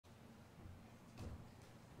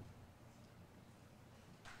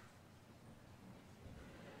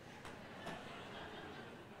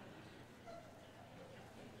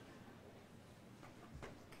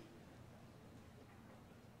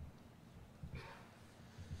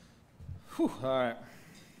Whew, all right.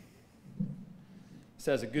 This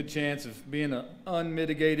has a good chance of being an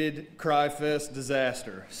unmitigated cry-fest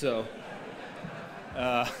disaster. So,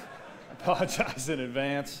 apologize in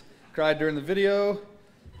advance. Cried during the video,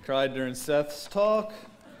 cried during Seth's talk,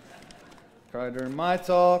 cried during my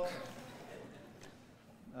talk.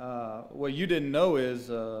 What you didn't know is,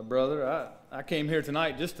 brother, I came here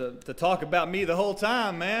tonight just to talk about me the whole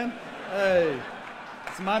time, man. Hey,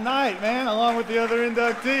 it's my night, man, along with the other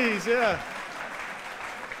inductees, yeah.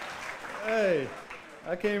 Hey,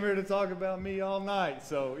 I came here to talk about me all night,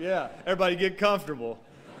 so yeah, everybody get comfortable.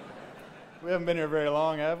 We haven't been here very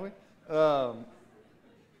long, have we? No,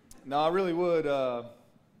 I really would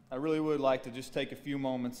like to just take a few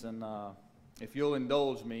moments and, if you'll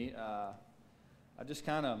indulge me, I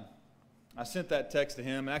sent that text to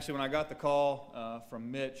him. Actually, when I got the call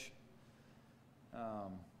from Mitch,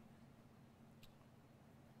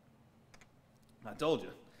 I told you.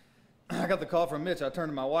 I got the call from Mitch. I turned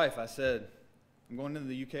to my wife. I said, I'm going into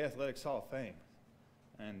the UK Athletics Hall of Fame.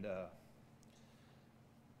 And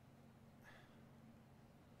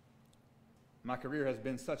my career has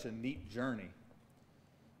been such a neat journey.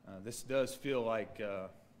 This does feel like a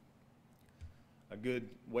good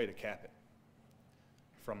way to cap it.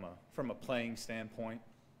 From a playing standpoint,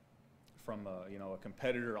 from a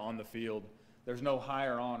competitor on the field, there's no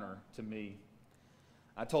higher honor to me.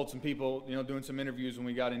 I told some people, doing some interviews when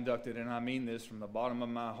we got inducted, and I mean this from the bottom of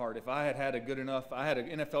my heart. If I had an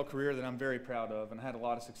NFL career that I'm very proud of, and I had a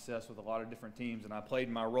lot of success with a lot of different teams, and I played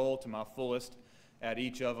my role to my fullest at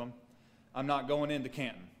each of them, I'm not going into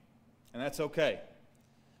Canton, and that's okay.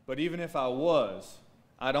 But even if I was,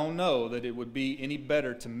 I don't know that it would be any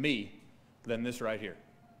better to me than this right here.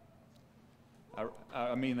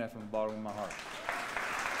 I mean that from the bottom of my heart.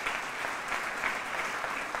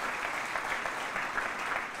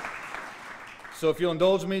 So if you'll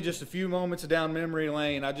indulge me just a few moments down memory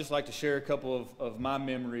lane, I'd just like to share a couple of my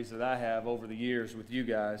memories that I have over the years with you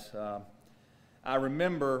guys. I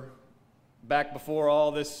remember back before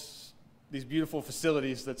all these beautiful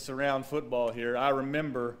facilities that surround football here, I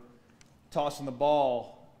remember tossing the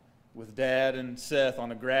ball with Dad and Seth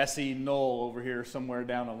on a grassy knoll over here somewhere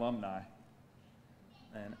down Alumni.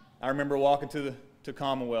 And I remember walking to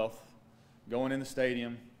Commonwealth, going in the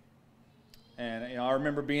stadium, and I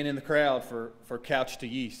remember being in the crowd for Couch to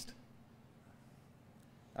Yeast.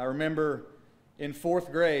 I remember in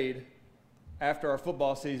 4th grade, after our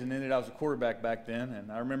football season ended, I was a quarterback back then,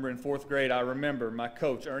 and I remember in 4th grade, I remember my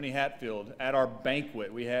coach, Ernie Hatfield, at our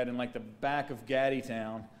banquet we had in like the back of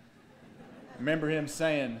Gaddytown. I remember him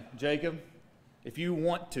saying, Jacob, if you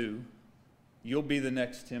want to, you'll be the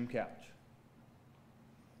next Tim Couch.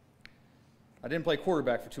 I didn't play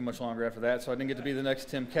quarterback for too much longer after that, so I didn't get to be the next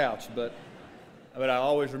Tim Couch, but I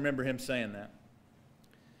always remember him saying that.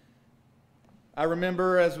 I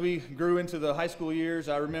remember as we grew into the high school years,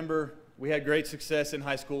 I remember we had great success in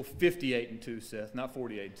high school, 58-2, Seth, not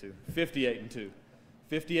 48-2, 58-2.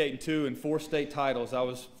 58-2 and 4 state titles. I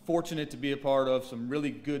was fortunate to be a part of some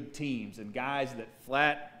really good teams and guys that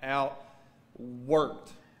flat out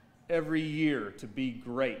worked every year to be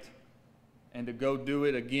great and to go do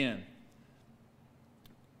it again.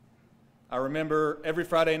 I remember every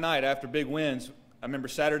Friday night after big wins, I remember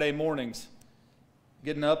Saturday mornings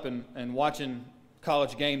getting up and watching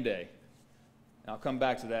College Game Day. I'll come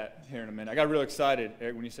back to that here in a minute. I got real excited,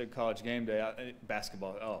 Eric, when you said College Game Day.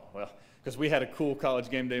 Basketball, oh, well, because we had a cool College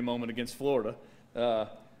Game Day moment against Florida that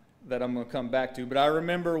I'm going to come back to. But I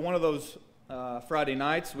remember one of those Friday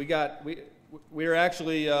nights, we were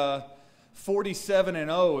actually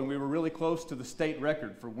 47-0, and we were really close to the state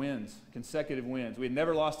record for wins, consecutive wins. We had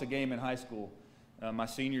never lost a game in high school my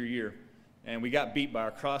senior year, and we got beat by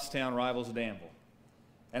our crosstown rivals, Danville.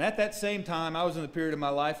 And at that same time, I was in the period of my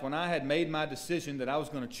life when I had made my decision that I was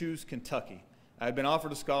going to choose Kentucky. I had been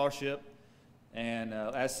offered a scholarship, and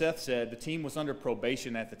as Seth said, the team was under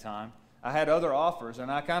probation at the time. I had other offers, and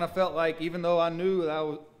I kind of felt like, even though I knew that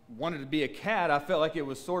I wanted to be a Cat, I felt like it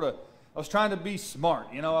was I was trying to be smart.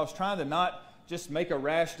 I was trying to not just make a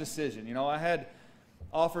rash decision. I had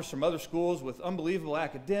offers from other schools with unbelievable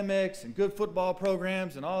academics and good football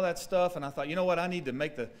programs and all that stuff, and I thought, you know what, I need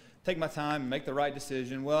to take my time and make the right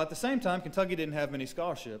decision. Well, at the same time, Kentucky didn't have many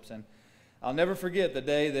scholarships, and I'll never forget the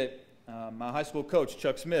day that my high school coach,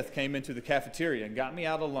 Chuck Smith, came into the cafeteria and got me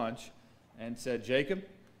out of lunch and said, Jacob,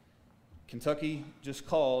 Kentucky just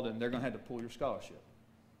called, and they're going to have to pull your scholarship.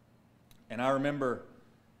 And I remember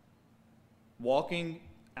walking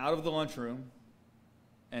out of the lunchroom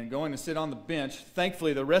and going to sit on the bench.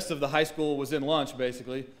 Thankfully, the rest of the high school was in lunch,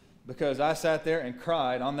 basically, because I sat there and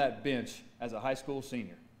cried on that bench as a high school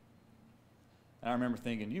senior. And I remember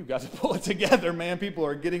thinking, you guys pull it together, man. People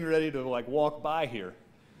are getting ready to like walk by here.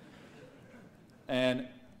 And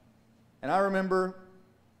I remember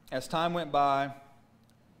as time went by,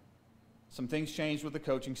 some things changed with the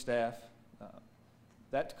coaching staff.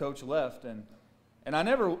 That coach left, and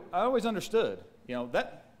I always understood, you know,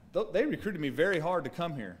 they recruited me very hard to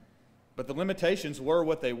come here, but the limitations were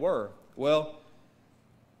what they were. Well,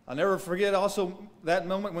 I'll never forget also that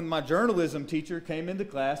moment when my journalism teacher came into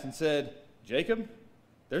class and said, Jacob,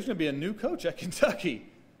 there's going to be a new coach at Kentucky.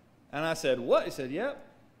 And I said, what? He said, yep.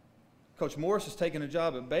 Coach Morris is taking a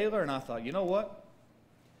job at Baylor. And I thought, you know what?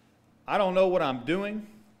 I don't know what I'm doing,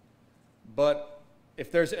 but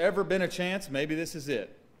if there's ever been a chance, maybe this is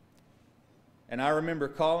it. And I remember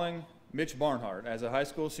calling Mitch Barnhart as a high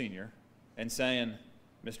school senior and saying,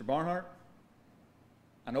 Mr. Barnhart,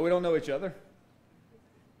 I know we don't know each other.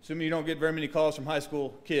 Assuming you don't get very many calls from high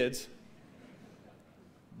school kids.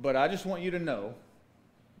 But I just want you to know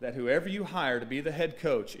that whoever you hire to be the head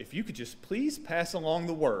coach, if you could just please pass along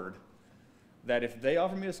the word that if they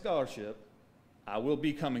offer me a scholarship, I will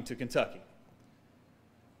be coming to Kentucky.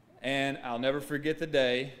 And I'll never forget the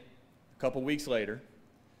day, a couple weeks later,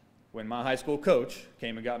 when my high school coach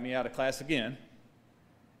came and got me out of class again,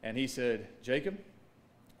 and he said, Jacob,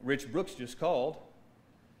 Rich Brooks just called.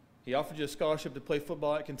 He offered you a scholarship to play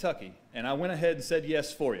football at Kentucky. And I went ahead and said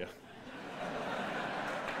yes for you.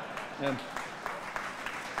 And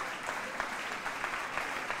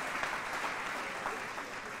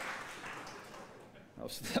I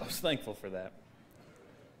was thankful for that.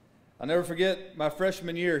 I'll never forget my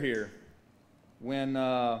freshman year here when,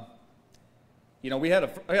 you know, we had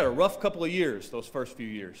a rough couple of years, those first few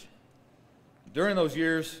years. During those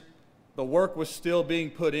years, the work was still being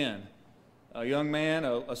put in. A young man,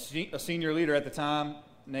 a senior leader at the time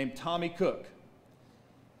named Tamme Cook.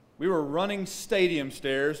 We were running stadium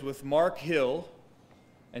stairs with Mark Hill,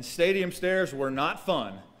 and stadium stairs were not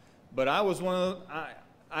fun. But I was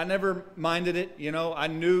I never minded it, you know. I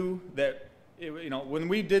knew that, you know, when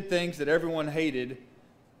we did things that everyone hated,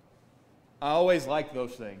 I always liked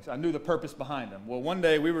those things. I knew the purpose behind them. Well, one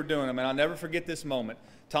day we were doing them, and I'll never forget this moment.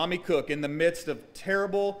 Tamme Cook, in the midst of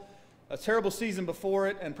a terrible season before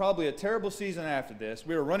it and probably a terrible season after this,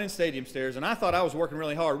 we were running stadium stairs, and I thought I was working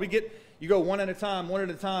really hard. You go one at a time,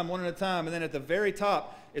 and then at the very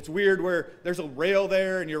top, it's weird where there's a rail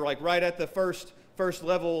there, and you're like right at the first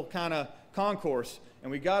level kind of concourse. And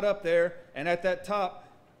we got up there, and at that top,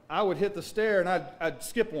 I would hit the stair, and I'd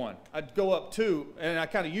skip one. I'd go up two, and I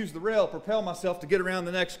kind of use the rail, propel myself to get around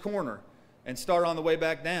the next corner and start on the way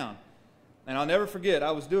back down. And I'll never forget,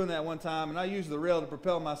 I was doing that one time, and I used the rail to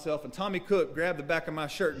propel myself, and Tamme Cook grabbed the back of my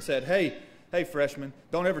shirt and said, hey, freshman,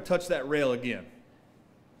 don't ever touch that rail again.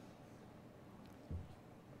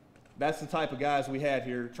 That's the type of guys we had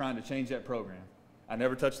here trying to change that program. I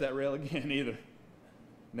never touched that rail again either.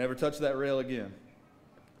 Never touched that rail again.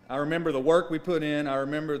 I remember the work we put in. I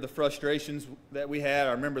remember the frustrations that we had.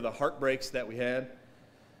 I remember the heartbreaks that we had.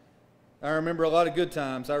 I remember a lot of good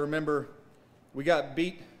times. I remember we got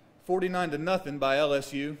beat 49-0 by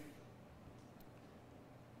LSU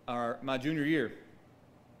my junior year.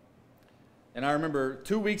 And I remember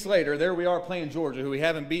 2 weeks later, there we are playing Georgia, who we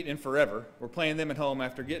haven't beaten in forever. We're playing them at home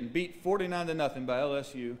after getting beat 49-0 by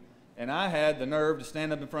LSU. And I had the nerve to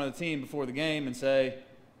stand up in front of the team before the game and say,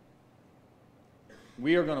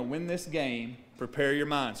 we are going to win this game. Prepare your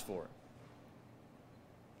minds for it.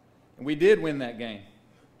 And we did win that game.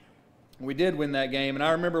 We did win that game. And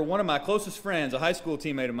I remember one of my closest friends, a high school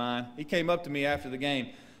teammate of mine, he came up to me after the game.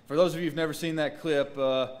 For those of you who've never seen that clip,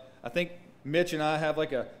 I think Mitch and I have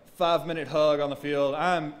like a 5-minute hug on the field.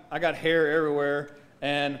 I got hair everywhere,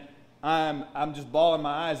 and I'm just bawling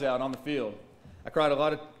my eyes out on the field. I cried a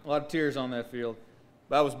lot of tears on that field.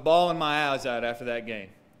 But I was bawling my eyes out after that game.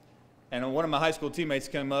 And one of my high school teammates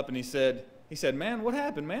came up and he said, man, what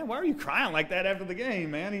happened, man? Why are you crying like that after the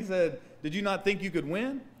game, man? He said, did you not think you could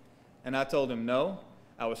win? And I told him, no,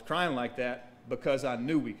 I was crying like that because I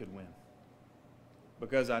knew we could win.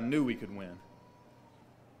 Because I knew we could win.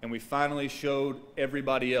 And we finally showed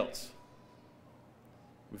everybody else.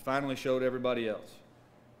 We finally showed everybody else.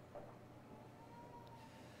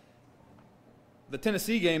 The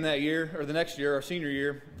Tennessee game that year, or the next year, our senior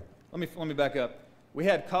year, let me back up. We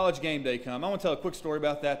had college game day come. I want to tell a quick story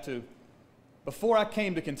about that too. Before I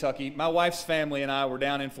came to Kentucky, my wife's family and I were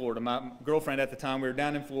down in Florida. My girlfriend at the time, we were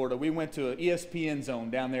down in Florida. We went to an ESPN zone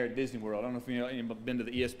down there at Disney World. I don't know if you've been to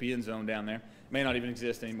the ESPN zone down there. It may not even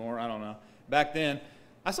exist anymore. I don't know. Back then,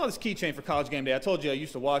 I saw this keychain for college game day. I told you I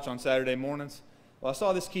used to watch on Saturday mornings. Well, I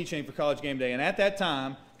saw this keychain for college game day, and at that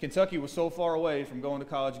time, Kentucky was so far away from going to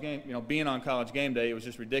college game, being on college game day, it was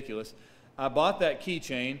just ridiculous. I bought that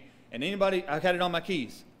keychain, and I had it on my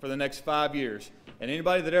keys for the next 5 years. And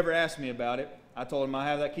anybody that ever asked me about it, I told them I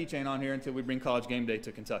have that keychain on here until we bring college game day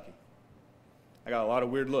to Kentucky. I got a lot of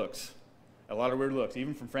weird looks,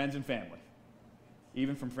 even from friends and family.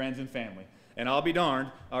 And I'll be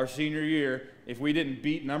darned, our senior year, if we didn't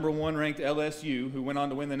beat #1 ranked LSU, who went on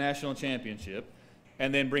to win the national championship,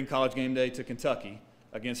 and then bring college game day to Kentucky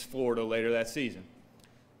against Florida later that season.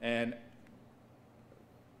 And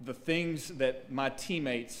the things that my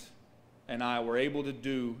teammates and I were able to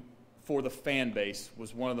do for the fan base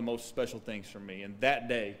was one of the most special things for me. And that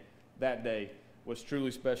day was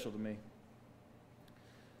truly special to me.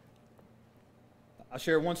 I'll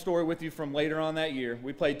share one story with you from later on that year.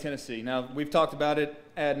 We played Tennessee. Now, we've talked about it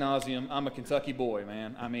ad nauseum. I'm a Kentucky boy,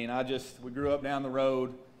 man. I mean, we grew up down the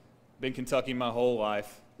road, been Kentucky my whole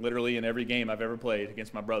life. Literally in every game I've ever played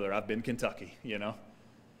against my brother, I've been Kentucky,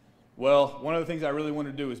 Well, one of the things I really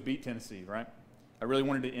wanted to do was beat Tennessee, right? I really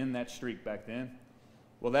wanted to end that streak back then.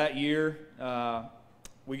 Well, that year,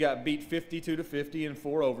 we got beat 52-50 in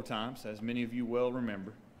 4 overtimes, as many of you well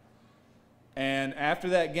remember. And after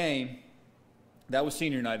that game, that was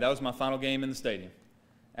senior night. That was my final game in the stadium.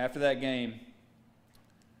 After that game,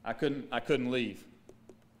 I couldn't leave.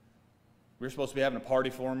 We were supposed to be having a party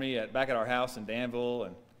for me back at our house in Danville,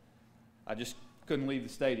 and I just couldn't leave the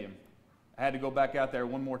stadium. I had to go back out there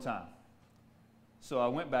one more time. So I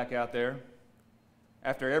went back out there.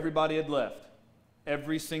 After everybody had left,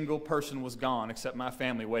 every single person was gone except my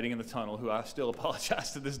family waiting in the tunnel, who I still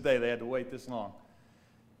apologize to this day they had to wait this long.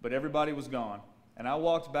 But everybody was gone. And I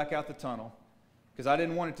walked back out the tunnel because I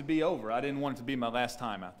didn't want it to be over. I didn't want it to be my last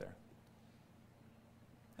time out there.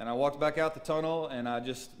 And I walked back out the tunnel, and I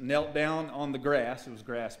just knelt down on the grass. It was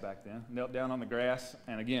grass back then. Knelt down on the grass,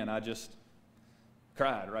 and again, I just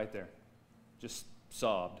cried right there. Just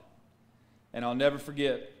sobbed. And I'll never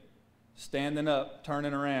forget standing up,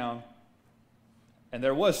 turning around, and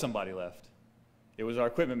there was somebody left. It was our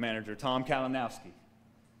equipment manager, Tom Kalinowski.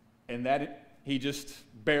 And he just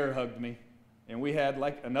bear hugged me. And we had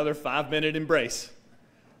like another 5-minute embrace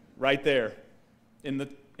right there in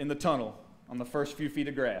the tunnel on the first few feet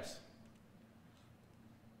of grass.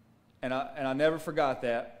 And I never forgot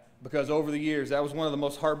that, because over the years, that was one of the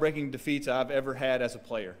most heartbreaking defeats I've ever had as a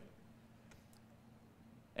player.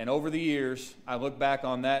 And over the years, I look back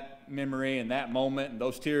on that memory and that moment and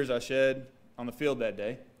those tears I shed on the field that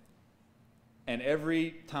day. And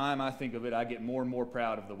every time I think of it, I get more and more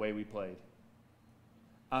proud of the way we played.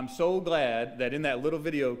 I'm so glad that in that little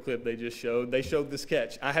video clip they just showed, they showed this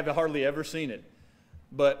catch. I have hardly ever seen it,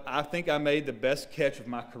 but I think I made the best catch of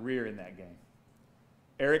my career in that game.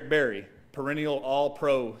 Eric Berry, perennial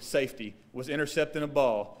all-pro safety, was intercepting a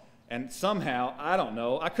ball, and somehow, I don't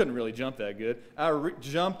know, I couldn't really jump that good. I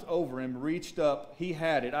jumped over him, reached up, he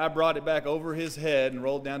had it. I brought it back over his head and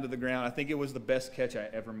rolled down to the ground. I think it was the best catch I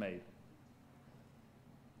ever made.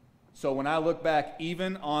 So when I look back,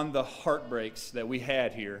 even on the heartbreaks that we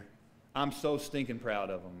had here, I'm so stinking proud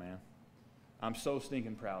of them, man. I'm so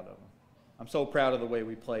stinking proud of them. I'm so proud of the way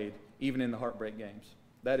we played, even in the heartbreak games.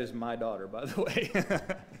 That is my daughter, by the way.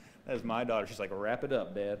 That is my daughter. She's like, wrap it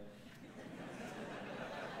up, Dad.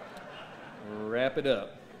 Wrap it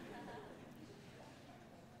up.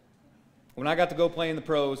 When I got to go play in the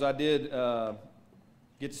pros, I did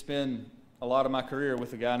get to spend a lot of my career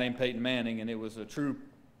with a guy named Peyton Manning, and it was a true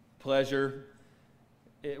pleasure.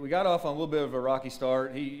 We got off on a little bit of a rocky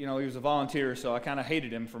start. He was a volunteer, so I kind of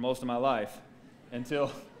hated him for most of my life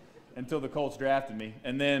until the Colts drafted me.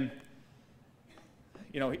 And then,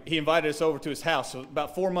 he invited us over to his house. So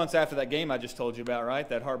about 4 months after that game I just told you about, right,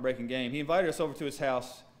 that heartbreaking game, he invited us over to his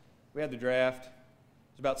house. We had the draft. It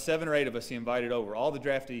was about 7 or 8 of us he invited over, all the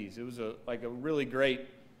draftees. It was a really great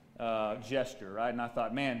gesture, right? And I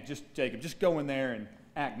thought, man, Jacob, just go in there and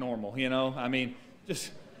act normal, I mean,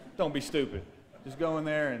 just don't be stupid. Just go in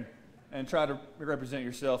there and try to represent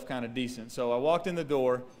yourself kind of decent. So I walked in the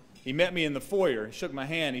door. He met me in the foyer. He shook my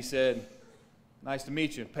hand. He said, "Nice to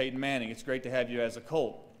meet you, Peyton Manning. It's great to have you as a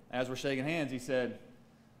Colt." As we're shaking hands, he said,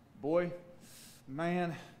 "Boy,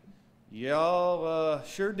 man, y'all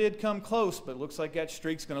sure did come close, but looks like that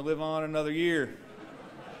streak's going to live on another year."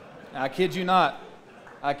 I kid you not.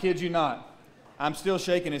 I kid you not. I'm still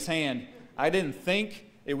shaking his hand. I didn't think.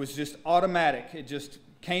 It was just automatic. It just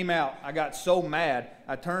came out. I got so mad.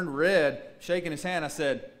 I turned red, shaking his hand. I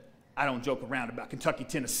said, "I don't joke around about Kentucky,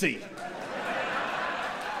 Tennessee."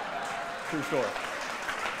 True story.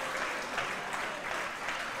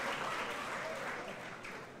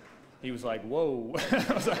 He was like, "Whoa."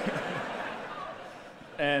 I was like,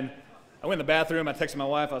 and I went in the bathroom, I texted my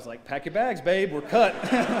wife, I was like, pack your bags, babe, we're cut.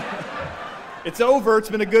 It's over, it's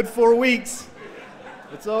been a good 4 weeks.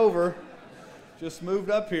 It's over. Just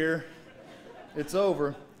moved up here. It's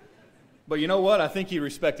over. But you know what? I think he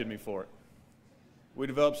respected me for it. We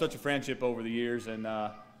developed such a friendship over the years, and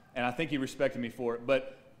I think he respected me for it.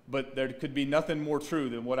 But there could be nothing more true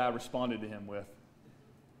than what I responded to him with.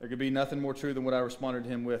 There could be nothing more true than what I responded to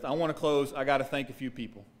him with. I want to close. I got to thank a few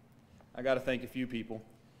people.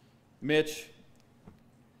 Mitch,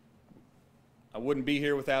 I wouldn't be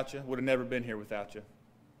here without you. Would have never been here without you.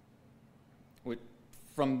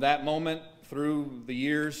 From that moment through the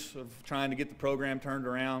years of trying to get the program turned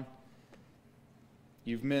around,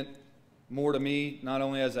 you've meant more to me, not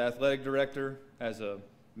only as an athletic director, as a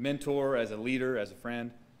mentor, as a leader, as a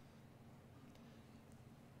friend.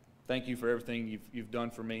 Thank you for everything you've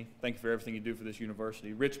done for me. Thank you for everything you do for this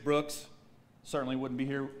university. Rich Brooks, certainly wouldn't be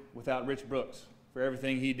here without Rich Brooks, for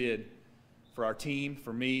everything he did for our team,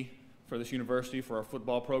 for me, for this university, for our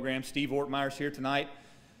football program. Steve Ortmeyer's here tonight.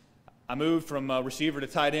 I moved from receiver to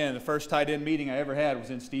tight end. The first tight end meeting I ever had was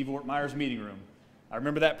in Steve Ortmeyer's meeting room. I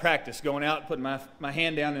remember that practice, going out and putting my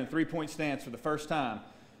hand down in a three-point stance for the first time,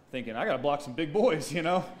 thinking, I got to block some big boys, you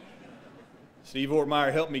know. Steve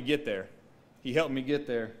Ortmeyer helped me get there. He helped me get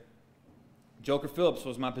there. Joker Phillips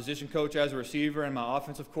was my position coach as a receiver and my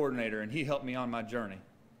offensive coordinator, and he helped me on my journey.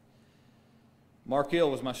 Mark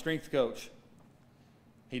Hill was my strength coach.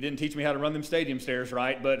 He didn't teach me how to run them stadium stairs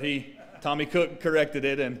right, but Tommy Cook corrected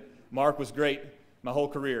it, and Mark was great my whole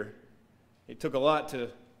career. It took a lot to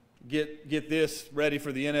get this ready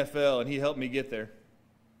for the NFL, and he helped me get there.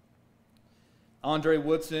 Andre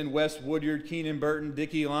Woodson, Wes Woodyard, Keenan Burton,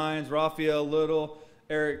 Dickie Lyons, Raphael Little,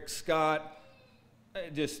 Eric Scott,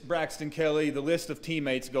 just Braxton Kelly. The list of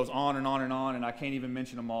teammates goes on and on and on, and I can't even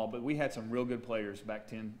mention them all, but we had some real good players back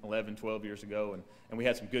 10, 11, 12 years ago, and we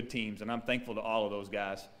had some good teams, and I'm thankful to all of those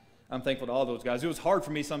guys. It was hard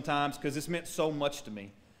for me sometimes because this meant so much to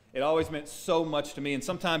me. It always meant so much to me, and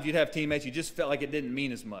sometimes you'd have teammates you just felt like it didn't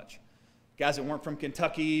mean as much. Guys that weren't from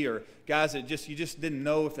Kentucky, or guys that you just didn't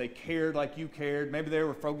know if they cared like you cared. Maybe they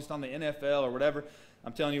were focused on the NFL or whatever.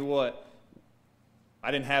 I'm telling you what,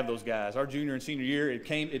 I didn't have those guys. Our junior and senior year, it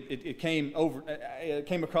came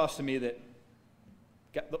across to me that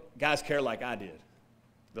guys care like I did.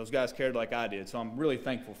 Those guys cared like I did, so I'm really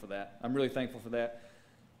thankful for that.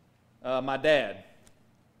 My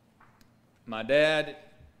dad,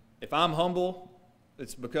 if I'm humble,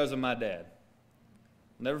 it's because of my dad.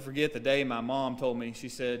 I'll never forget the day my mom told me, she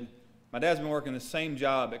said, my dad's been working the same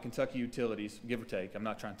job at Kentucky Utilities, give or take, I'm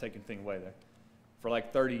not trying to take anything away there, for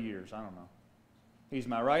like 30 years, I don't know. He's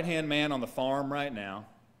my right-hand man on the farm right now.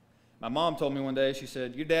 My mom told me one day, she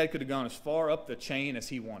said, your dad could have gone as far up the chain as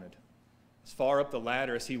he wanted, as far up the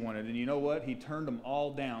ladder as he wanted, and you know what? He turned them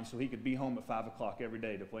all down so he could be home at 5 o'clock every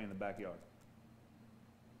day to play in the backyard.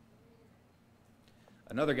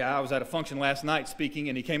 Another guy, I was at a function last night speaking,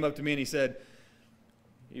 and he came up to me and he said,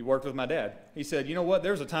 he worked with my dad. He said, you know what,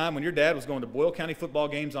 there was a time when your dad was going to Boyle County football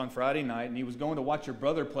games on Friday night, and he was going to watch your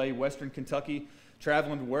brother play Western Kentucky,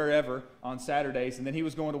 traveling to wherever on Saturdays, and then he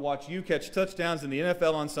was going to watch you catch touchdowns in the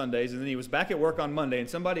NFL on Sundays, and then he was back at work on Monday, and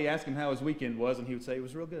somebody asked him how his weekend was, and he would say it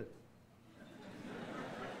was real good.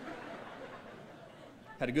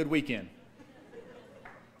 Had a good weekend.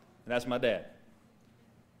 And that's my dad.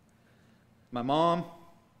 My mom,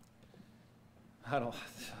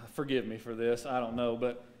 forgive me for this, I don't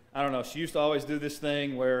know, she used to always do this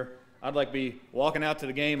thing where I'd like be walking out to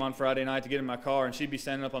the game on Friday night to get in my car, and she'd be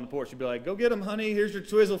standing up on the porch. She'd be like, go get them, honey, here's your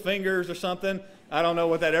twizzle fingers or something. I don't know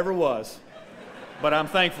what that ever was, but I'm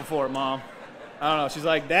thankful for it, Mom. I don't know, she's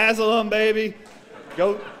like, dazzle them, baby,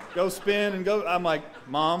 go spin and go. I'm like,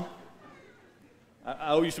 Mom, I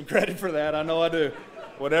owe you some credit for that, I know I do.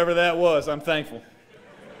 Whatever that was, I'm thankful.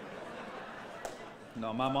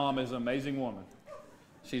 No, my mom is an amazing woman.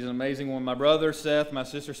 She's an amazing woman. My brother, Seth, my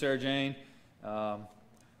sister, Sarah Jane,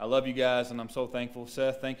 I love you guys, and I'm so thankful.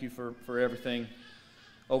 Seth, thank you for everything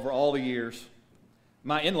over all the years.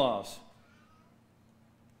 My in-laws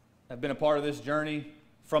have been a part of this journey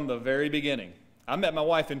from the very beginning. I met my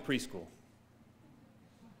wife in preschool.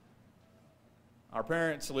 Our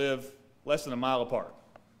parents live less than a mile apart.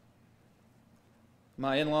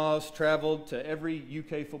 My in-laws traveled to every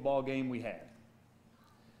UK football game we had.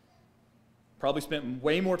 Probably spent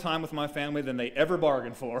way more time with my family than they ever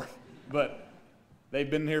bargained for, but they've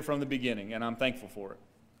been here from the beginning, and I'm thankful for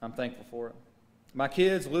it. My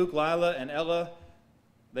kids, Luke, Lila, and Ella,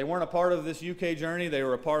 they weren't a part of this UK journey. They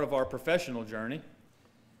were a part of our professional journey.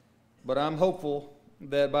 But I'm hopeful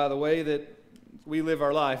that by the way that we live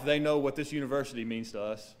our life, they know what this university means to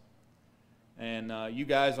us. And you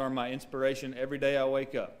guys are my inspiration every day I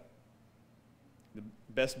wake up. The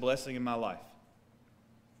best blessing in my life.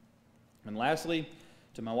 And lastly,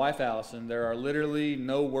 to my wife Allison, there are literally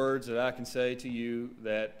no words that I can say to you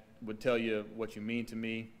that would tell you what you mean to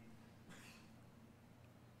me.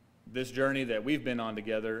 This journey that we've been on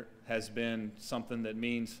together has been something that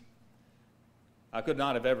means I could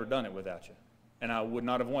not have ever done it without you. And I would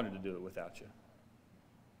not have wanted to do it without you.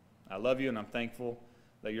 I love you, and I'm thankful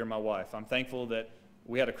that you're my wife. I'm thankful that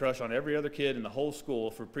we had a crush on every other kid in the whole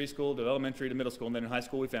school, from preschool to elementary to middle school, and then in high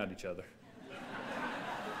school we found each other.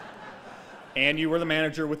 And you were the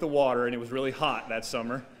manager with the water, and it was really hot that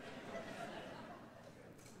summer.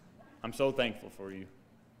 I'm so thankful for you.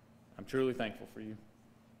 I'm truly thankful for you.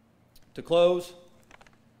 To close,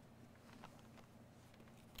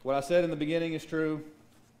 what I said in the beginning is true.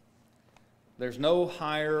 There's no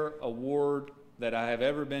higher award that I have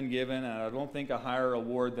ever been given, and I don't think a higher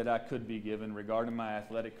award that I could be given regarding my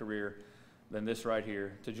athletic career than this right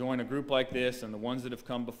here. To join a group like this and the ones that have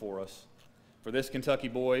come before us. For this Kentucky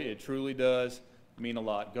boy, it truly does mean a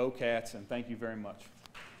lot. Go Cats, and thank you very much.